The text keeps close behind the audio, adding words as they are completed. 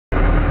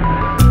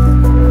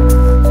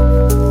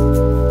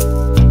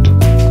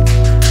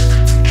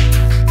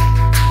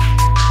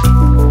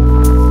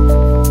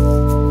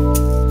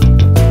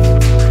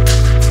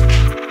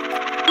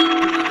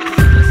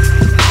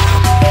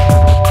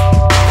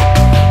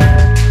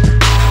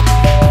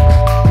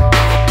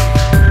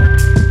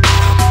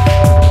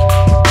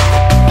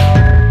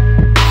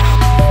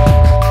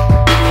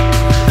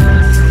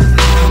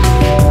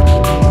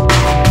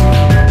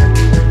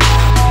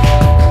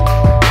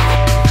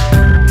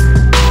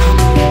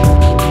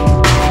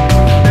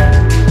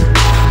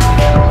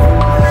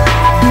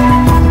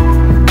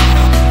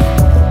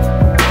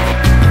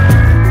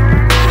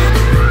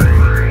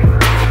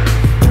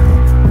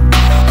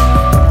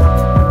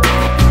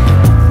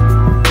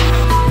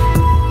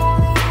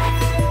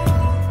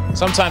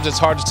sometimes it's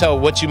hard to tell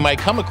what you might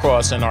come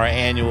across in our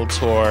annual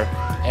tour.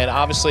 And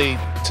obviously,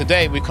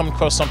 today we come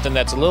across something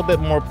that's a little bit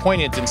more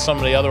poignant than some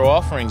of the other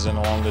offerings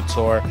along the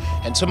tour.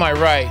 And to my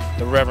right,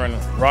 the Reverend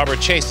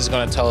Robert Chase is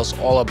going to tell us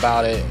all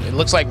about it. It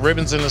looks like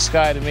ribbons in the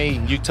sky to me.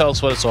 You tell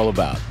us what it's all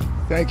about.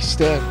 Thank you,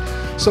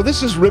 Stan. So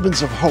this is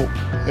Ribbons of Hope.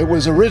 It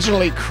was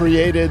originally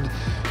created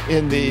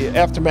in the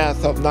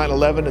aftermath of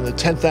 9/11 and the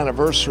 10th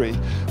anniversary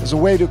as a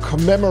way to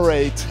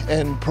commemorate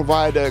and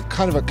provide a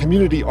kind of a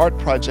community art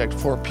project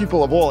for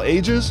people of all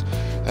ages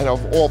and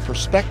of all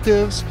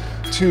perspectives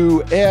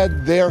to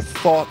add their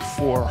thought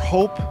for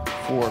hope,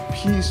 for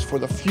peace, for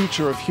the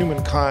future of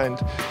humankind.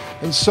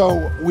 And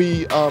so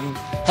we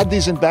had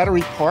these in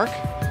Battery Park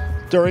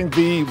during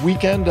the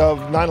weekend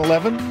of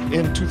 9/11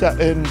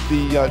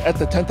 at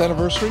the 10th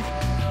anniversary.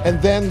 And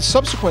then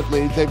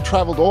subsequently, they've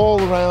traveled all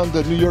around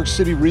the New York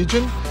City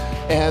region.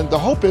 And the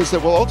hope is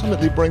that we'll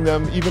ultimately bring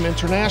them even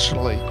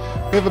internationally.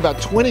 We have about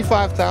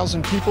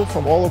 25,000 people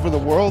from all over the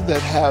world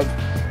that have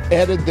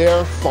added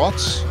their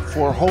thoughts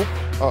for hope,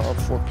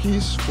 for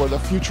peace, for the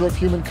future of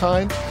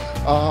humankind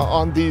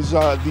on these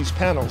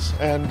panels.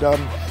 And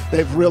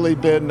they've really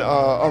been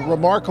a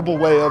remarkable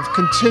way of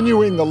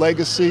continuing the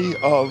legacy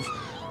of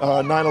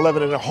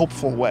 9/11 in a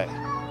hopeful way.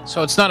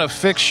 So it's not a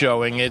fixed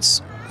showing,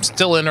 it's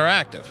still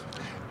interactive.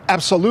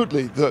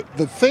 Absolutely.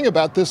 The thing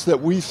about this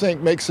that we think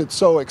makes it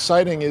so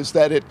exciting is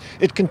that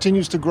it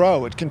continues to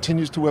grow, it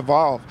continues to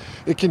evolve,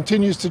 it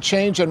continues to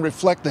change and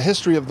reflect the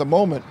history of the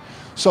moment,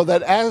 so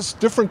that as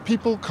different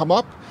people come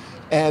up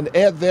and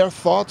add their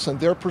thoughts and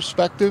their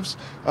perspectives,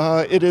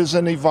 it is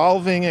an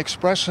evolving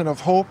expression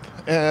of hope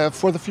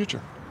for the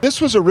future.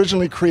 This was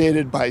originally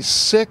created by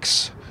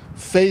 6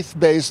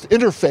 faith-based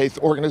interfaith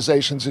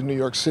organizations in New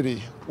York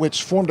City,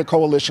 which formed a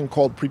coalition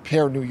called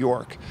Prepare New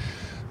York.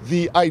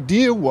 The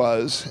idea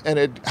was, and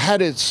it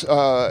had its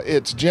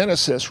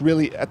genesis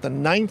really at the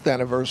 9th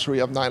anniversary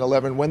of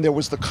 9/11, when there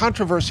was the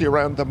controversy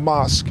around the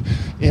mosque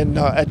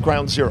at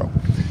Ground Zero.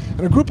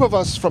 And a group of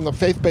us from the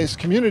faith-based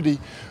community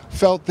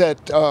felt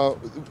that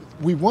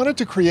we wanted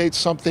to create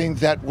something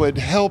that would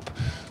help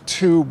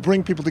to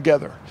bring people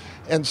together.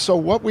 And so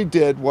what we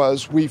did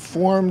was we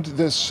formed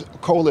this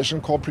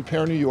coalition called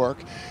Prepare New York.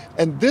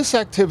 And this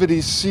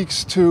activity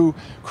seeks to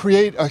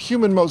create a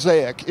human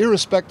mosaic,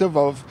 irrespective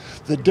of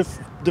the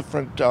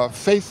different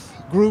faith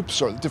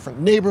groups or different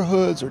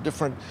neighborhoods or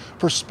different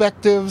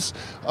perspectives,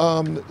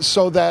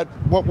 so that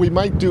what we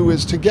might do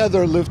is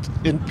together live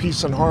in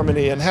peace and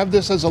harmony and have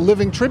this as a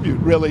living tribute,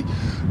 really,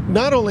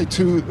 not only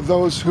to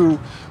those who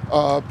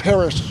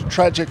perished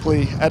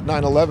tragically at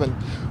 9/11,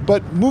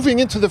 but moving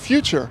into the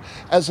future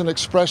as an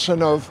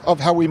expression of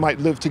how we might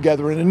live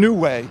together in a new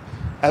way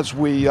as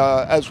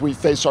we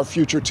face our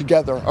future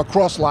together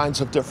across lines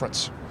of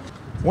difference.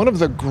 One of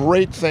the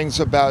great things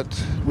about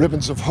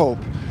Ribbons of Hope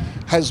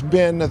has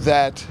been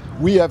that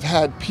we have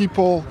had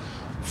people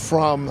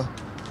from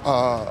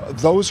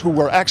those who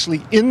were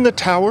actually in the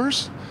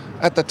towers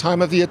at the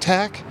time of the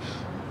attack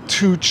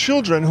to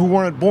children who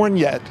weren't born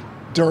yet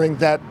during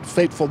that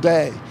fateful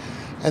day.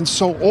 And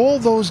so all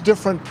those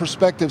different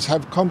perspectives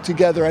have come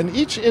together, and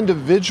each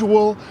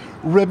individual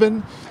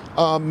ribbon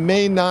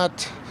may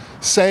not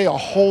say a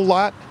whole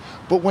lot,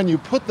 but when you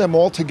put them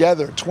all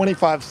together,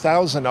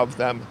 25,000 of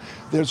them,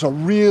 there's a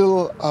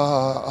real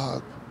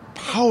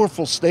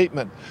powerful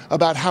statement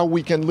about how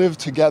we can live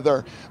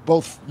together,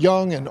 both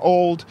young and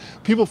old,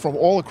 people from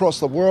all across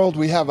the world.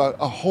 We have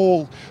a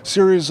whole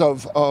series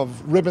of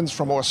ribbons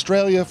from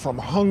Australia, from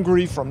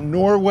Hungary, from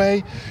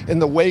Norway, in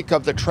the wake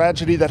of the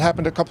tragedy that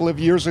happened a couple of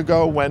years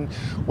ago when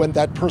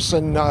that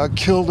person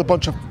killed a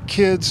bunch of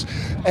kids.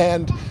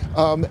 And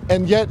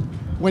yet,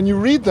 when you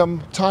read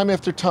them time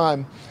after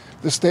time,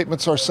 the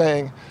statements are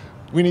saying,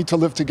 we need to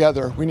live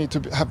together, we need to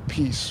have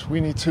peace,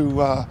 we need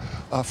to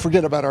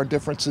forget about our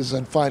differences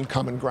and find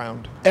common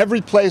ground.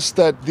 Every place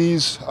that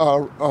these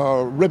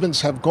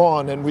ribbons have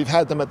gone, and we've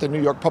had them at the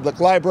New York Public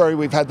Library,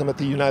 we've had them at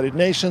the United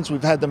Nations,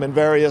 we've had them in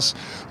various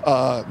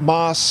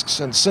mosques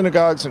and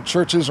synagogues and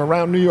churches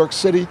around New York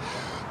City,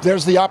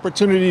 there's the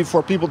opportunity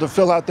for people to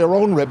fill out their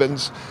own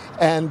ribbons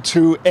and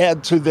to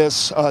add to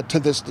this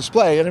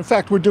display. And in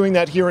fact, we're doing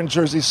that here in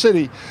Jersey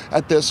City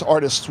at this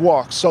Artist's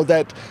Walk, so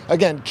that,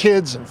 again,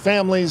 kids and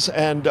families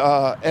and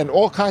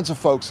all kinds of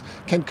folks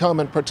can come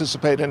and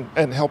participate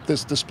and help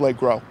this display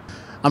grow.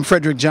 I'm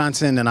Frederick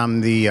Johnson, and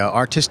I'm the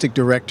artistic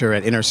director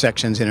at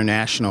Intersections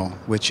International,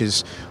 which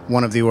is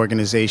one of the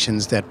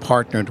organizations that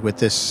partnered with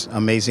this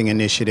amazing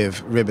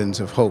initiative, Ribbons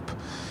of Hope.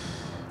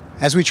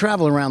 As we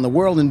travel around the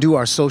world and do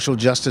our social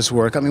justice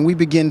work, I mean, we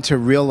begin to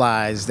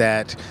realize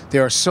that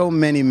there are so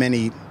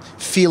many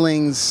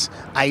feelings,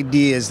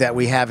 ideas that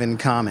we have in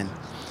common.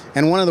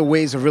 And one of the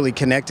ways of really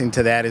connecting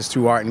to that is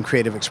through art and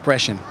creative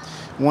expression.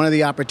 One of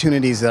the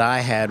opportunities that I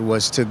had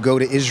was to go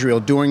to Israel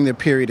during the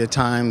period of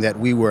time that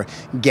we were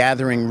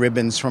gathering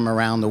ribbons from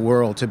around the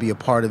world to be a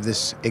part of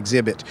this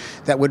exhibit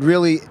that would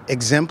really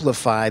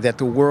exemplify that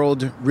the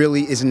world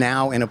really is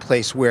now in a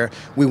place where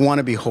we want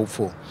to be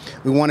hopeful.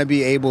 We want to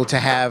be able to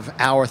have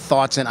our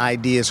thoughts and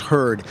ideas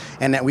heard,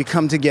 and that we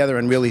come together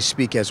and really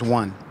speak as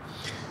one.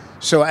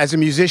 So as a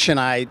musician,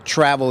 I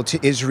travel to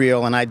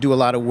Israel and I do a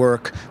lot of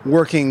work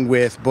working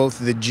with both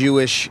the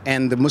Jewish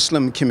and the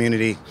Muslim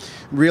community,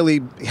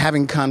 really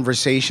having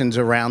conversations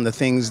around the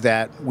things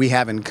that we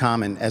have in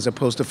common as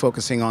opposed to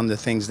focusing on the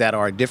things that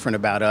are different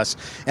about us,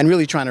 and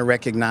really trying to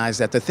recognize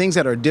that the things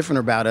that are different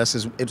about us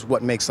is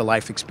what makes the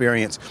life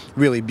experience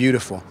really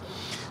beautiful.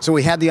 So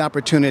we had the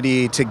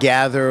opportunity to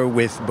gather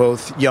with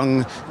both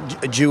young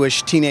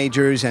Jewish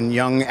teenagers and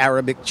young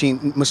Arabic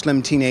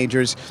Muslim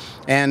teenagers,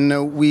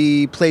 and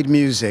we played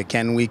music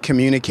and we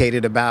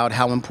communicated about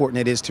how important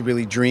it is to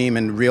really dream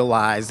and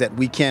realize that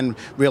we can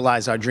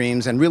realize our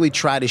dreams and really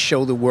try to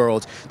show the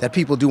world that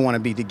people do want to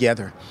be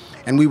together.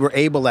 And we were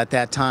able at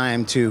that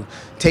time to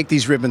take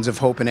these ribbons of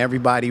hope, and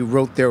everybody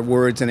wrote their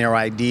words and their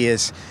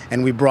ideas,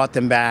 and we brought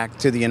them back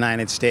to the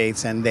United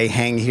States, and they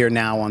hang here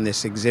now on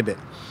this exhibit.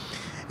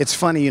 It's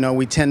funny, you know,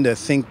 we tend to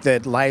think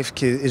that life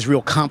is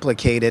real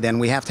complicated and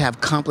we have to have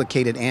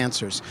complicated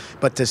answers.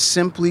 But to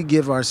simply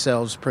give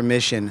ourselves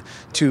permission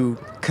to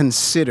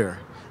consider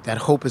that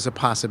hope is a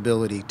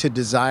possibility, to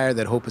desire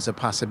that hope is a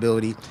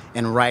possibility,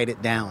 and write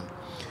it down.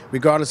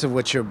 Regardless of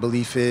what your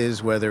belief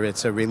is, whether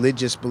it's a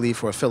religious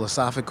belief or a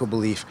philosophical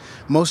belief,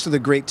 most of the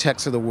great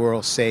texts of the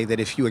world say that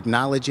if you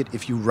acknowledge it,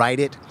 if you write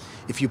it,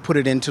 if you put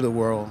it into the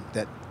world,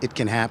 that it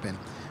can happen.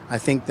 I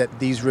think that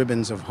these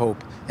ribbons of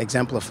hope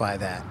exemplify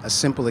that. A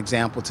simple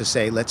example to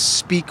say, let's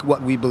speak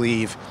what we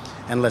believe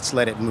and let's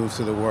let it move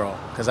through the world.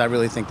 Because I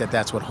really think that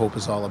that's what hope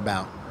is all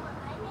about.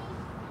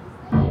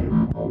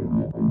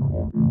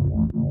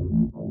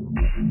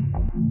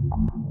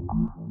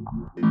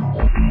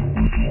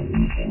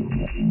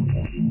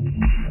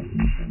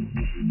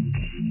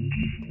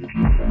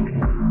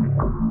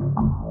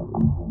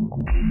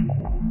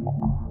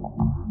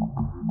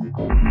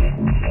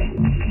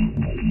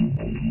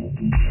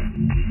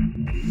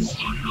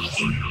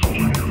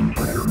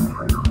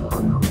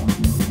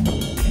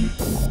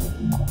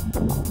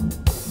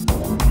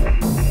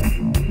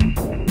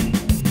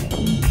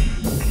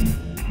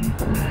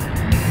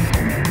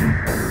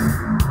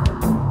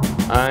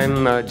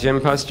 I'm Jim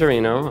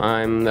Pastorino.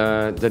 I'm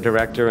the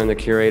director and the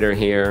curator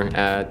here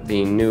at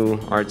the new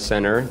art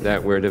center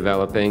that we're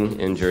developing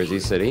in Jersey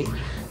City,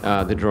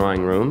 the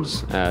drawing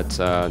rooms at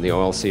the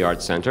OLC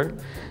Art Center.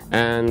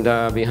 And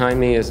behind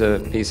me is a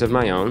piece of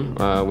my own,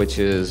 which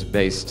is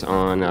based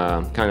on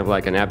kind of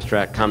like an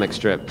abstract comic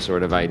strip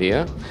sort of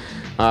idea.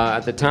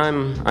 At the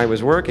time I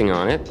was working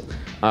on it,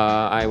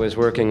 I was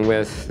working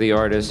with the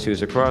artist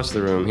who's across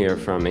the room here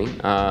from me,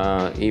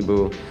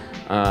 Ibu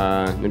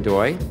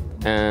Ndoye.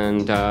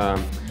 And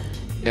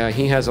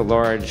he has a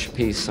large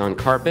piece on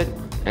carpet,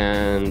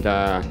 and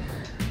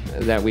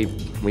that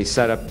we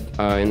set up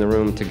in the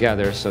room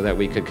together so that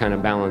we could kind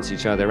of balance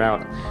each other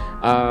out.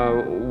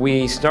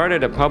 We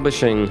started a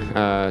publishing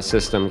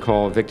system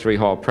called Victory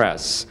Hall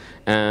Press,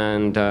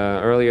 and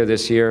earlier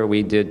this year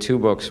we did 2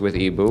 books with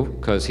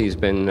Ibu because he's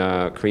been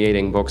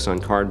creating books on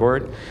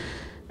cardboard.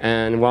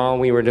 And while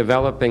we were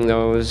developing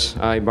those,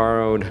 I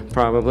borrowed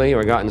probably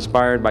or got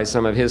inspired by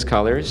some of his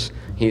colors.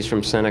 He's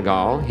from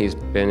Senegal. He's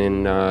been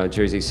in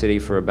Jersey City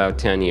for about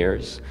 10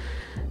 years.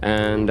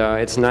 And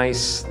it's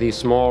nice, these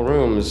small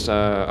rooms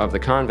of the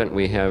convent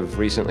we have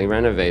recently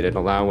renovated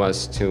allow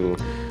us to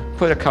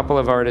put a couple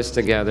of artists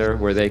together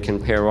where they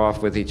can pair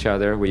off with each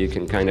other, where you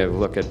can kind of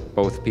look at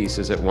both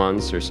pieces at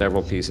once or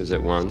several pieces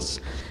at once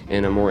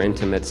in a more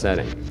intimate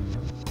setting.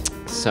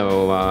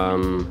 So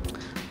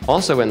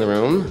also in the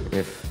room,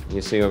 if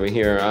you see over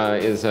here,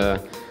 is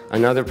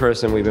another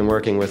person we've been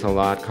working with a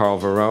lot, Carl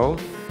Varot.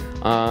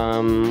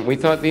 We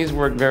thought these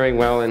worked very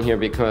well in here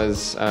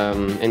because,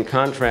 in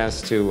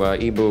contrast to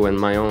Ibu and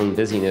my own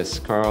busyness,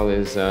 Carl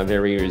is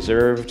very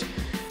reserved,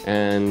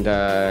 and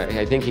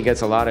I think he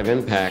gets a lot of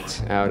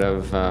impact out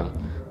of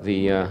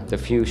the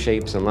few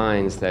shapes and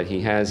lines that he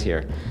has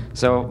here.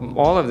 So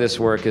all of this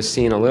work is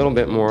seen a little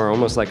bit more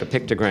almost like a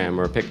pictogram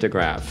or a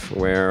pictograph,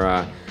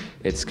 where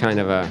it's kind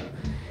of a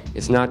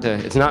it's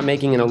not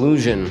making an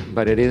illusion,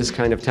 but it is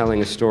kind of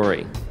telling a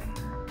story.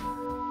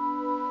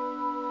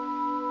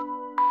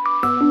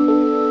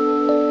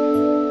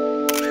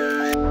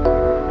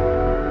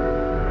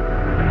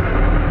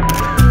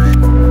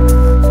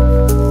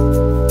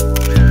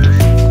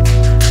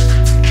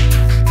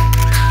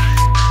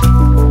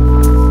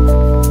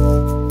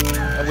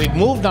 We've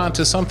moved on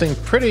to something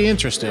pretty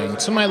interesting.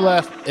 To my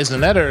left is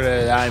an editor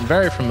that I'm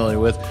very familiar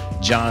with,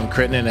 John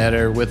Crittenden,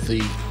 editor with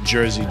the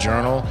Jersey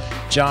Journal.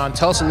 John,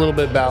 tell us a little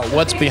bit about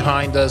what's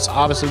behind us.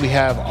 Obviously, we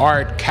have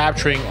art,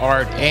 capturing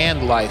art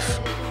and life.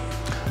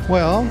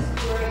 Well,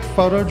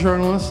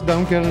 photojournalists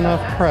don't get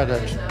enough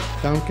credit,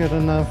 don't get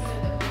enough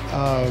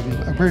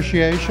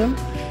appreciation.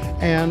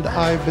 And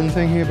I've been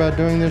thinking about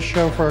doing this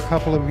show for a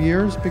couple of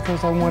years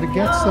because I want to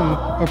get some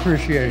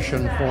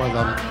appreciation for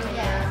them.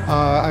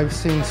 I've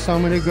seen so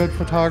many good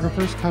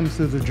photographers come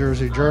through the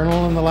Jersey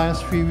Journal in the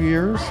last few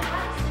years,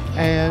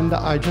 and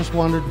I just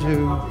wanted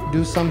to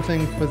do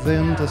something for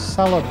them to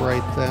celebrate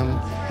them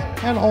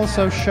and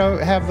also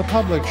have the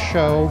public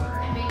show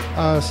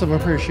some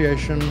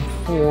appreciation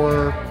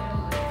for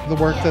the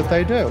work that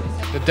they do.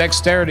 The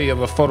dexterity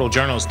of a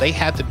photojournalist, they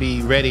have to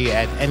be ready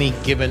at any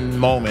given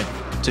moment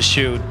to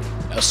shoot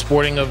a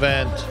sporting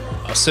event,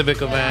 a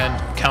civic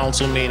event,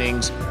 council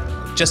meetings,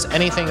 just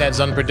anything that's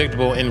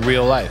unpredictable in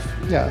real life.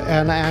 Yeah,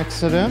 an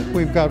accident.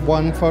 We've got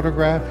one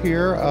photograph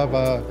here of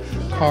a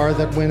car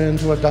that went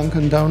into a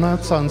Dunkin'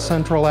 Donuts on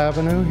Central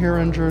Avenue here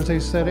in Jersey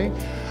City.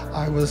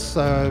 I was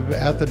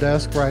at the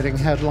desk writing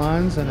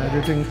headlines and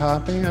editing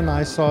copy, and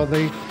I saw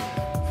the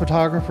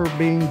photographer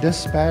being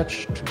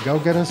dispatched to go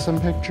get us some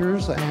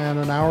pictures, and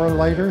an hour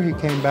later he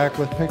came back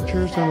with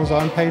pictures and was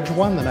on page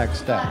 1 the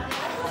next day.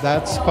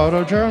 That's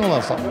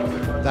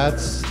photojournalism.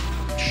 That's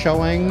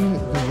showing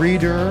the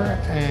reader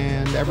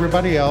and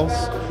everybody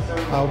else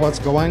what's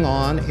going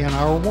on in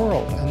our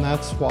world. And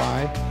that's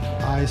why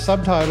I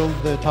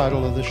subtitled the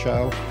title of the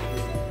show,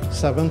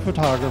 7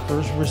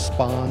 Photographers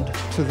Respond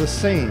to the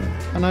Scene.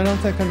 And I don't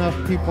think enough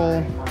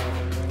people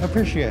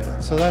appreciate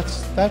it. So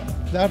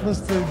that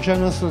was the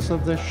genesis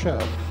of this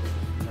show,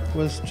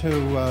 was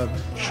to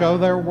show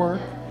their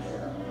work,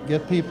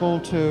 get people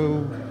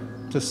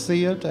to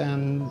see it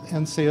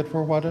and see it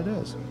for what it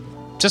is.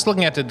 Just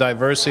looking at the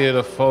diversity of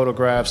the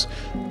photographs,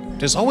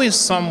 there's always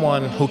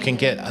someone who can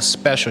get a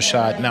special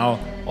shot. Now,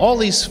 all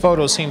these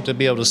photos seem to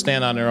be able to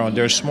stand on their own.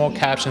 There's small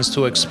captions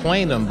to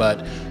explain them,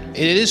 but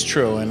it is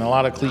true, and a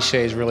lot of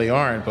cliches really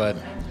aren't, but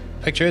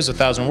picture is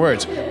 1,000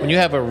 words. When you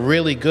have a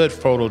really good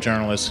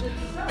photojournalist,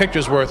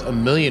 picture's worth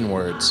 1,000,000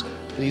 words.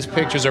 These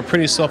pictures are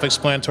pretty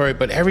self-explanatory,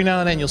 but every now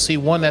and then you'll see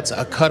one that's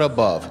a cut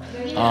above.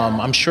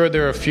 I'm sure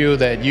there are a few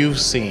that you've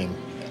seen,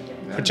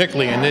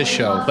 particularly in this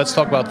show. Let's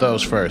talk about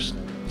those first.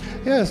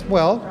 Yes,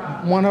 well,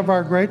 one of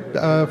our great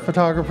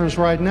photographers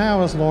right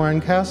now is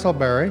Lauren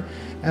Castleberry,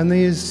 and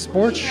these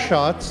sports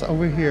shots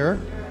over here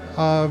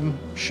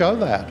show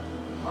that.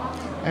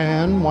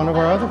 And one of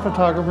our other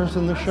photographers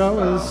in the show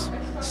is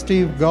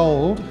Steve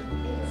Gold.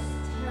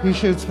 He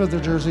shoots for the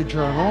Jersey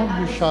Journal,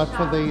 he shot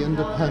for the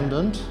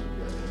Independent,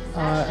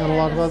 and a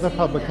lot of other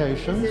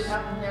publications.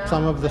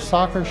 Some of the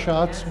soccer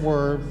shots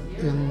were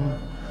in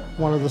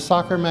one of the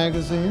soccer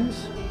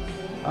magazines.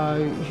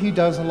 He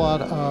does a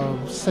lot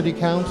of city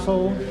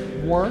council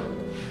work,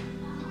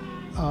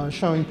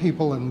 showing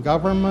people in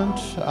government.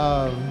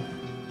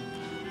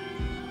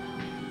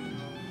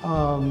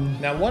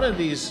 Now, one of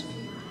these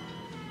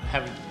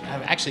have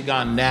actually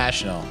gone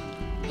national.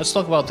 Let's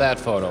talk about that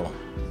photo.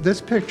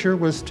 This picture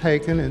was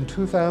taken in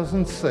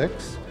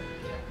 2006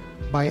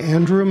 by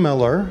Andrew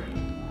Miller.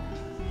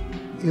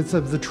 It's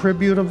of the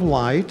Tribute of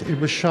Light. It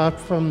was shot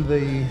from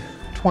the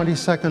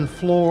 22nd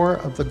floor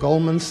of the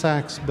Goldman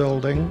Sachs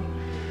building.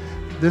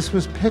 This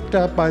was picked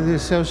up by the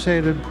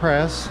Associated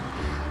Press,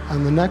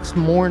 and the next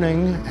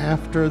morning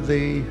after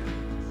the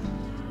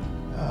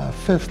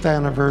 5th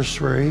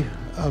anniversary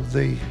of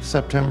the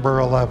September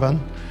 11,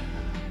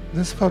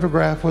 this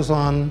photograph was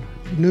on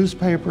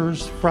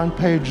newspapers, front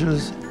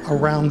pages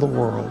around the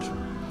world.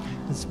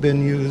 It's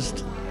been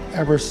used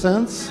ever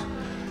since,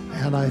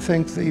 and I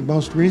think the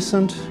most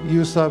recent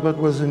use of it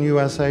was in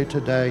USA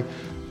Today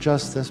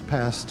just this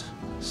past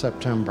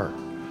September.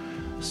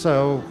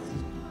 So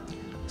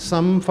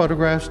some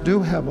photographs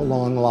do have a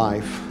long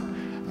life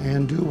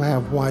and do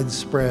have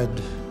widespread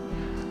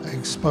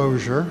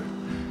exposure,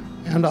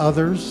 and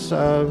others,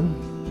 a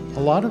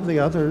lot of the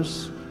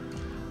others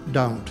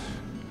don't.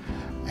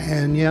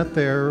 And yet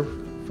they're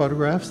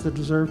photographs that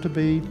deserve to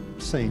be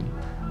seen.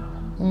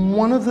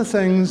 One of the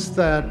things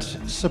that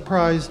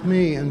surprised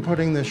me in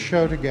putting this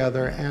show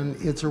together, and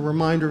it's a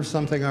reminder of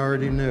something I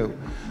already knew,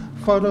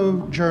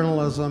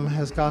 photojournalism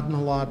has gotten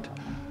a lot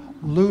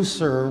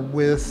looser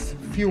with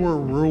fewer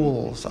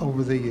rules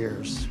over the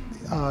years.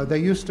 They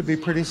used to be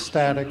pretty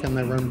static and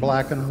they were in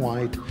black and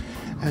white,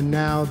 and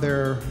now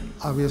they're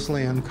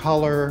obviously in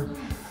color.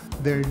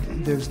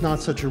 There's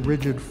not such a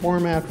rigid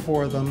format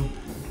for them,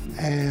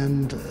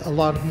 and a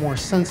lot more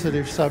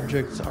sensitive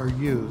subjects are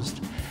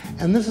used.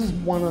 And this is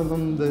one of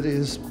them that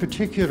is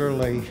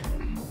particularly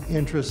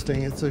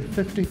interesting. It's a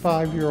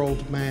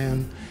 55-year-old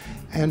man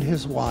and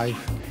his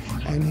wife,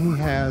 and he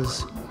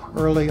has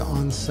early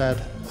onset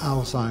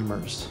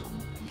Alzheimer's.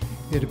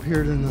 It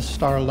appeared in the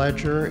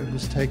Star-Ledger. It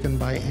was taken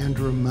by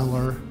Andrew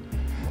Miller,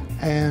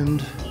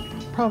 and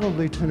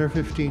probably 10 or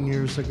 15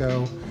 years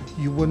ago,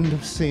 you wouldn't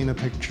have seen a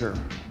picture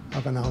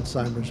of an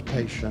Alzheimer's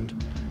patient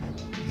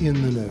in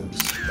the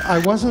news. I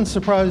wasn't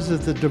surprised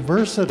at the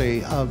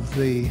diversity of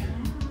the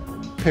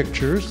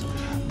pictures,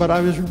 but I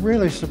was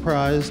really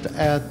surprised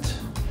at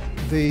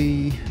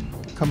the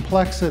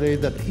complexity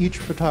that each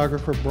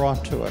photographer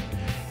brought to it.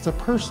 It's a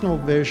personal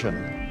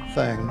vision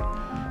thing,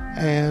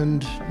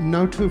 and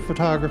no two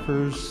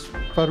photographers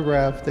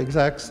photograph the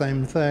exact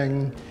same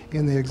thing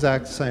in the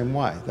exact same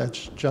way.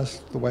 That's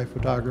just the way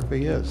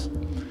photography is.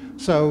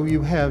 So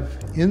you have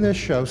in this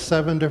show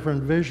 7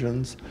 different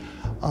visions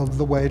of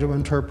the way to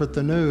interpret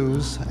the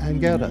news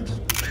and get it.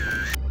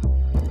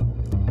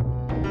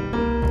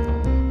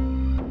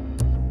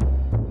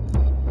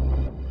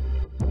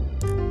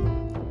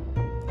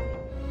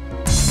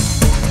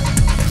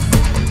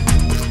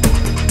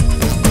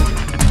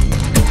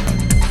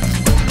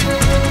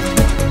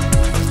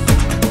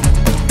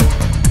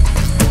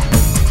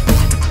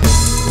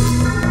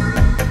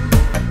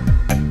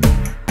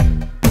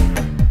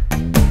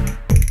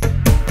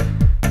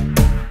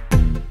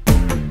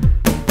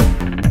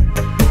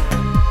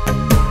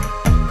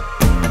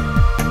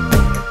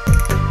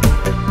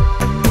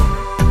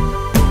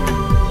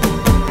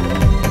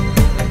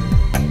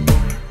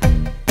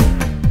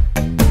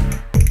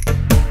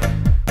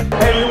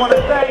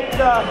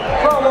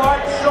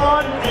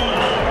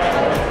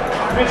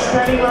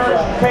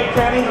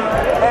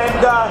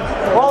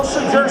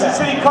 of Jersey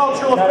City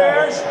Cultural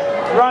Affairs,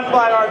 run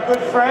by our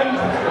good friend,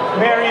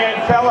 Mary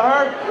Ann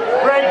Kelleher,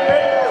 Greg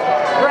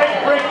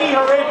Brickey,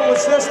 her able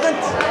assistant,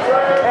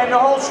 and the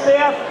whole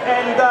staff.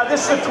 And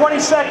this is the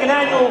 22nd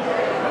annual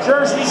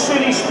Jersey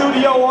City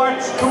Studio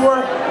Arts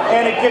Tour,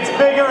 and it gets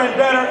bigger and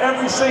better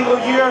every single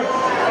year.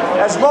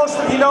 As most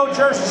of you know,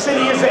 Jersey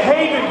City is a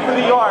haven for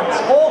the arts,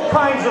 all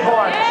kinds of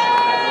arts.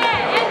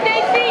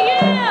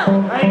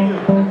 Thank you.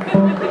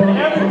 And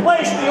every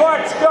place the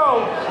arts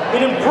go,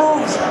 it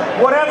improves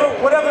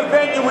whatever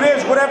venue it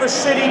is, whatever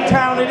city,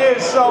 town it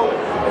is. So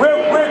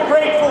we're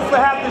grateful to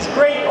have this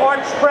great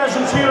arts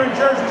presence here in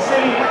Jersey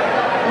City.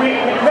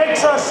 It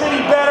makes our city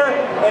better,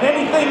 and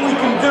anything we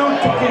can do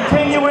to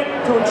continue it,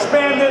 to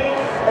expand it,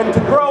 and to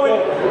grow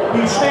it,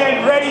 we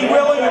stand ready,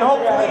 willing, and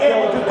hopefully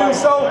able to do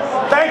so.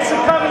 Thanks for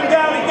coming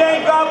down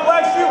again. God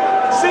bless you.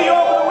 See you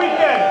over the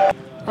weekend.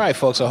 All right,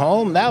 folks at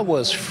home, that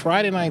was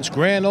Friday night's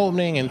grand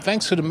opening, and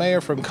thanks to the mayor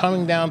for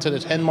coming down to the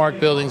Tenmark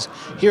buildings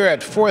here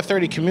at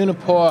 430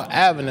 Communipaw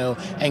Avenue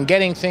and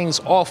getting things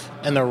off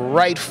in the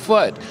right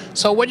foot.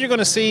 So what you're going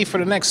to see for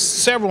the next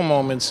several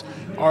moments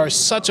are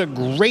such a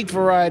great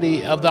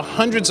variety of the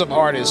hundreds of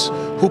artists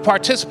who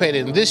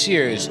participated in this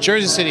year's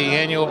Jersey City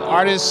Annual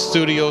Artist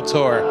Studio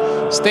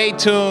Tour. Stay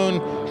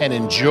tuned and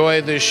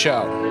enjoy this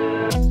show.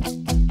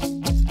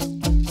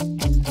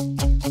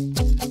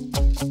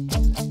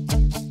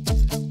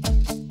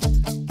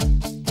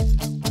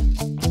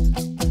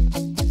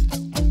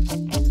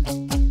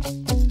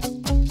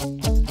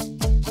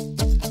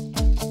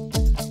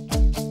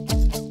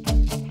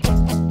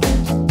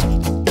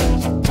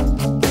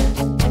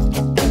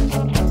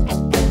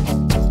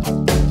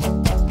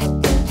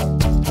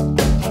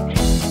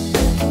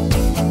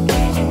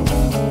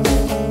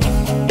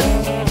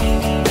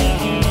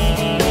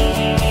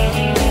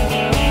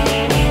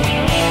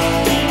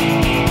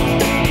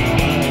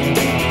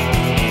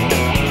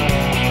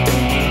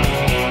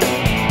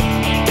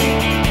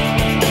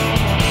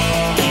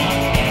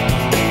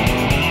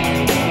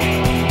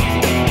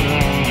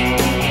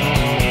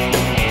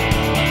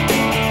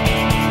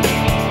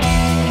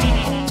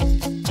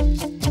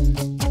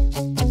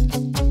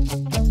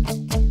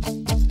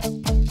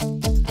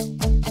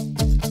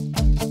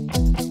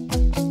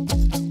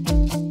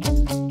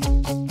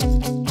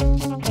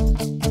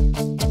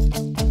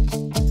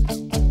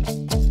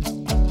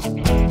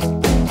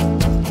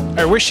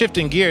 We're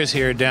shifting gears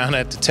here down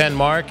at the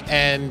Tenmark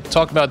and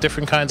talk about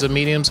different kinds of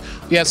mediums.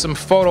 We had some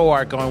photo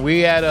art going.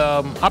 We had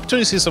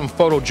opportunity to see some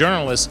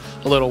photojournalists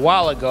a little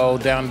while ago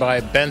down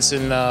by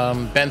Benson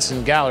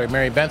Gallery,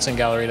 Mary Benson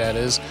Gallery that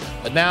is.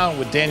 But now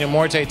with Daniel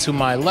Morte to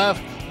my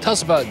left, tell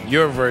us about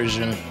your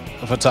version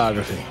of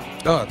photography.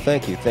 Oh,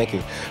 thank you, thank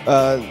you.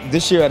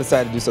 This year I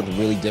decided to do something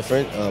really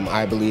different.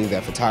 I believe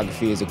that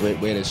photography is a great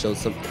way to show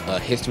some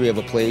history of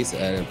a place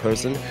and a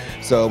person.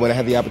 So when I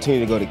had the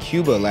opportunity to go to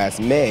Cuba last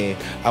May,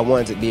 I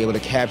wanted to be able to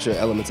capture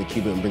elements of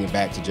Cuba and bring it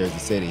back to Jersey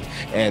City.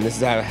 And this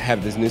is how I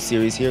have this new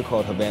series here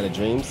called Havana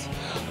Dreams.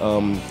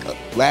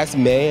 Last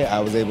May,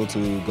 I was able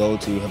to go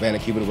to Havana,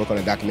 Cuba to work on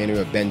a documentary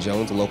of Ben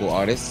Jones, a local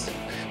artist.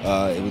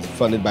 It was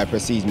funded by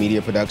Prestige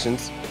Media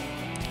Productions.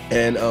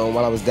 And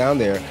while I was down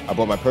there, I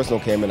brought my personal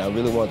camera, and I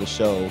really wanted to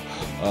show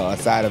a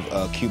side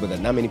of Cuba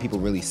that not many people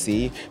really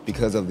see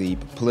because of the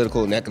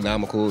political and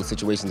economical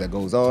situations that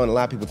goes on. A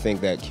lot of people think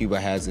that Cuba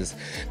has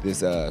this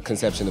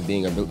conception of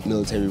being a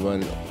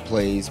military-run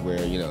place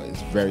where, you know,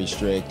 it's very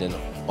strict and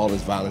all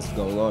this violence is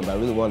going on. But I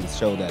really wanted to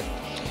show that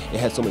it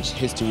has so much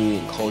history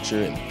and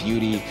culture and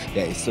beauty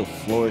that is still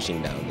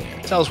flourishing down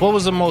there. Tell us, what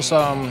was the most,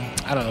 I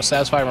don't know,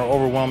 satisfying or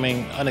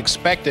overwhelming,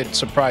 unexpected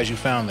surprise you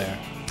found there?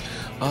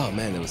 Oh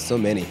man, there was so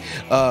many.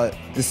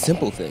 The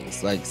simple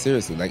things, like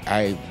seriously, like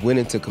I went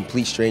into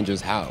complete strangers'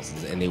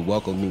 houses and they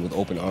welcomed me with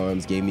open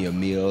arms, gave me a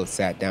meal,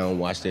 sat down,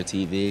 watched their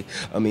TV.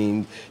 I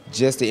mean,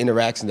 just the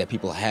interaction that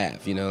people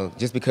have, you know,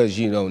 just because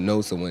you don't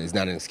know someone is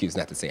not an excuse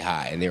not to say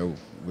hi. And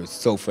we're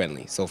so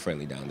friendly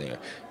down there.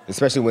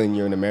 Especially when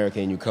you're in America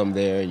and you come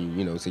there,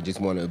 you know, so you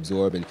just want to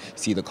absorb and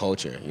see the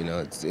culture. You know,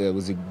 it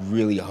was a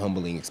really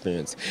humbling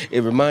experience.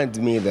 It reminds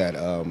me that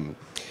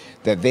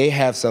that they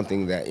have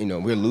something that, you know,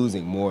 we're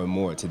losing more and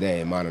more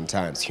today in modern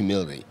times,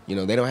 humility. You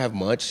know, they don't have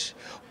much,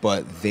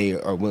 but they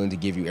are willing to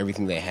give you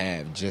everything they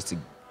have just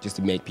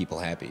to make people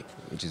happy,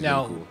 which is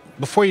now, really cool.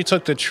 Before you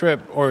took the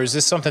trip, or is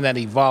this something that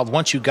evolved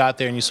once you got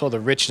there and you saw the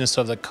richness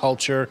of the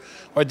culture,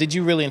 or did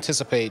you really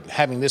anticipate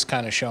having this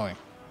kind of showing?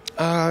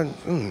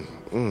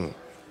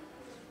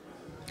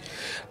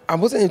 I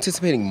wasn't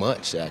anticipating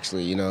much,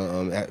 actually. You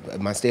know,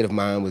 my state of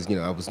mind was, you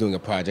know, I was doing a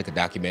project, a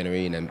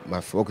documentary, and then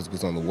my focus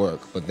was on the work.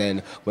 But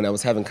then when I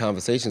was having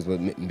conversations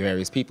with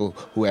various people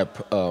who had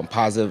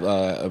positive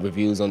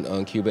reviews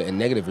on Cuba and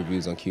negative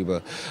reviews on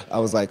Cuba, I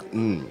was like,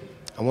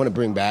 I want to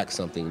bring back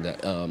something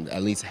that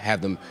at least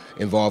have them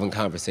involved in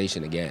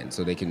conversation again,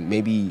 so they can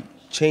maybe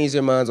change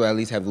their minds or at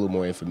least have a little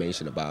more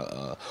information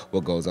about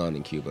what goes on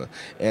in Cuba.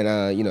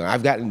 And you know,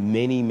 I've gotten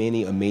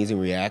many amazing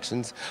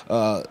reactions.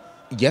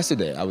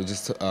 Yesterday, I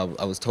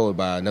was told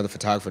by another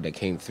photographer that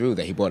came through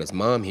that he brought his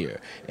mom here,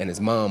 and his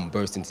mom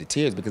burst into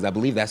tears because I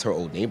believe that's her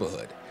old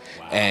neighborhood.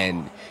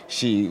 and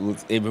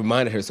it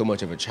reminded her so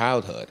much of her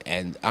childhood.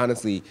 And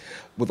honestly,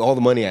 with all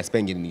the money I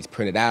spent getting these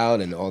printed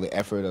out and all the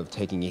effort of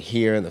taking it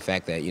here and the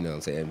fact that, you know what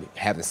I'm saying,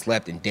 haven't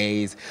slept in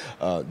days,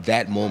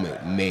 that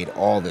moment made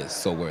all this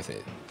so worth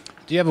it.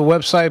 Do you have a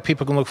website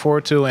people can look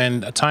forward to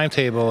and a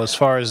timetable as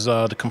far as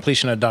the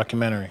completion of the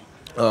documentary?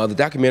 The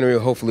documentary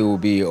hopefully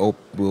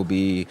will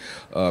be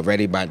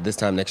ready by this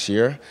time next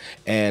year,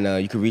 and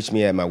you can reach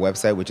me at my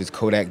website, which is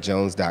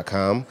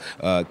kodakjones.com,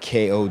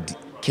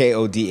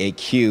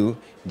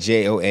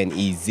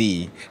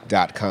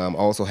 KODAQJONEZ.com. I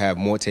also have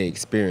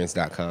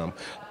morteexperience.com,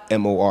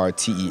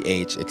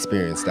 MORTEH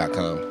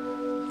experience.com.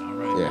 All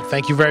right. Yeah.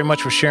 Thank you very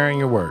much for sharing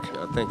your work.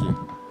 Thank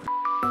you.